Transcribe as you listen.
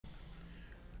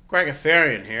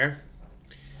Gregafarian here,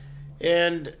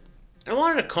 and I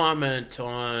wanted to comment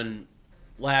on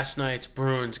last night's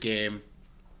Bruins game.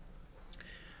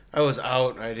 I was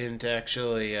out. I didn't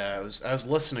actually. I was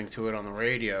listening to it on the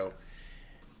radio,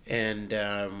 and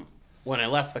when I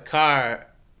left the car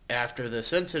after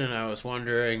this incident, I was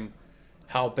wondering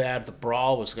how bad the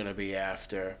brawl was going to be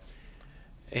after.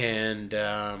 And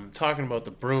talking about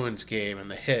the Bruins game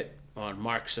and the hit on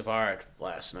Mark Savard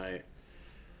last night.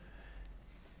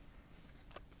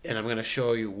 And I'm going to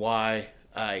show you why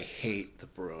I hate the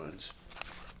Bruins.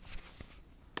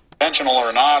 Intentional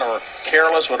or not, or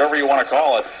careless, whatever you want to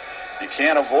call it, you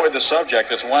can't avoid the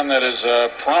subject. It's one that is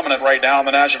prominent right now in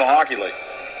the National Hockey League.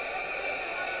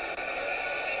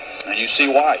 And you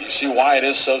see why. You see why it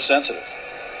is so sensitive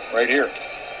right here.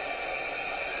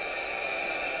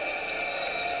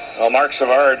 Well, Mark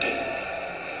Savard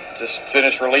just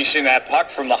finished releasing that puck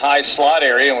from the high slot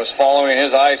area and was following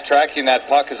his eyes, tracking that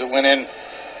puck as it went in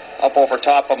up over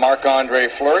top of Marc-Andre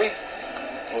Fleury.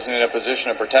 Wasn't in a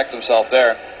position to protect himself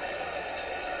there.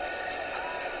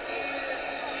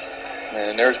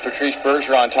 And there's Patrice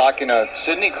Bergeron talking to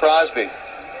Sidney Crosby.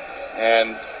 And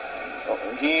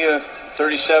he,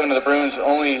 37 of the Bruins,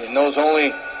 knows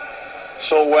only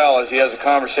so well as he has a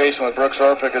conversation with Brooks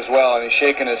Orpik as well, and he's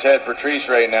shaking his head, Patrice,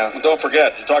 right now. And don't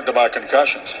forget, you talked about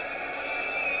concussions.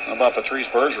 How about Patrice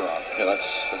Bergeron? Yeah,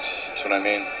 that's what I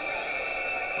mean.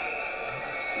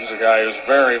 He's a guy who's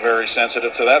very, very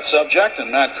sensitive to that subject,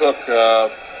 and Matt Cook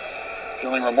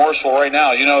feeling remorseful right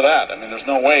now. You know that. I mean, there's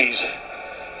no way he's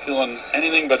feeling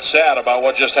anything but sad about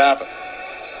what just happened.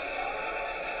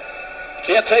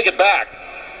 Can't take it back.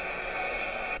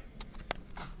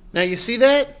 Now, you see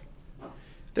that?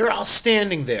 They're all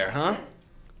standing there, huh?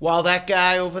 While that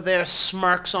guy over there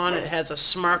smirks on it, has a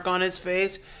smirk on his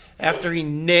face after he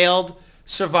nailed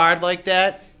Savard like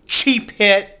that. Cheap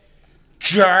hit,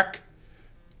 jerk.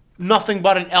 Nothing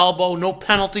but an elbow, no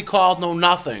penalty called, no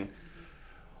nothing.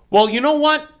 Well, you know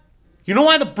what? You know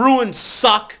why the Bruins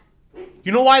suck?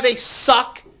 You know why they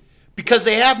suck? Because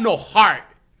they have no heart.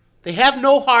 They have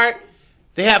no heart.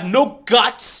 They have no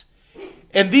guts.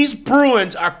 And these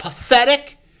Bruins are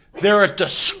pathetic. They're a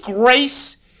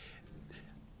disgrace.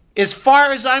 As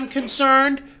far as I'm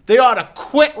concerned, they ought to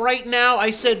quit right now.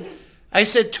 I said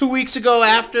 2 weeks ago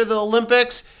after the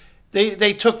Olympics,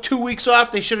 they took 2 weeks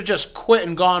off. They should have just quit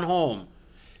and gone home.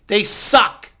 They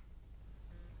suck.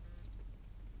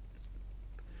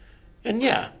 And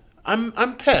yeah,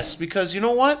 I'm pissed because you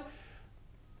know what?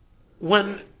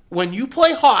 When you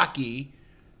play hockey,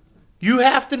 you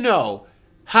have to know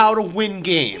how to win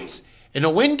games. And to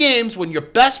win games, when your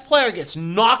best player gets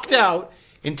knocked out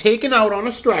and taken out on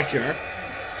a stretcher.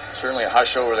 Certainly a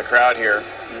hush over the crowd here.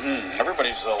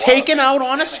 Everybody's taken out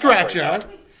on a stretcher.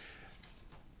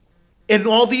 And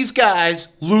all these guys,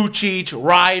 Lucic,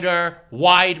 Ryder,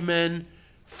 Weidman,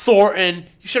 Thornton.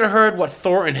 You should have heard what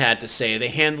Thornton had to say. They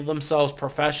handled themselves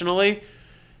professionally.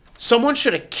 Someone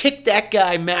should have kicked that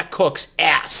guy, Matt Cook's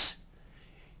ass,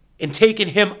 and taken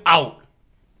him out.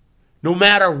 No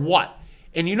matter what.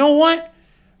 And you know what?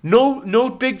 No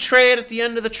big trade at the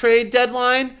end of the trade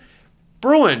deadline.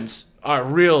 Bruins are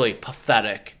really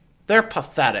pathetic. They're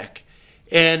pathetic.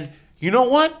 And you know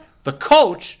what? The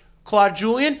coach, Claude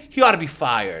Julien, he ought to be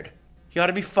fired. He ought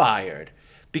to be fired.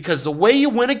 Because the way you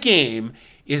win a game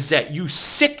is that you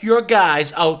sick your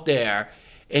guys out there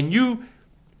and you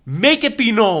make it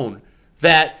be known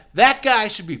that that guy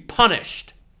should be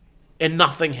punished. And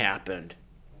nothing happened.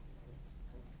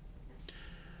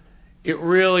 It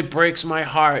really breaks my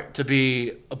heart to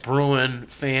be a Bruin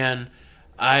fan.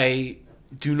 I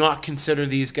do not consider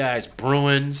these guys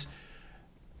Bruins.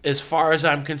 As far as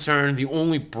I'm concerned, the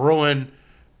only Bruin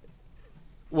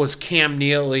was Cam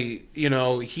Neely. You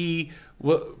know, he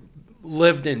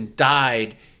lived and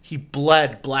died. He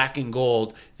bled black and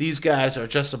gold. These guys are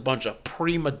just a bunch of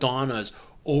prima donnas,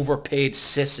 overpaid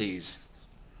sissies.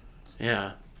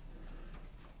 Yeah.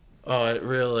 Oh,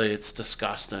 it's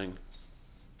disgusting.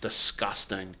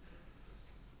 Disgusting.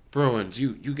 Bruins,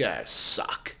 you guys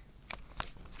suck.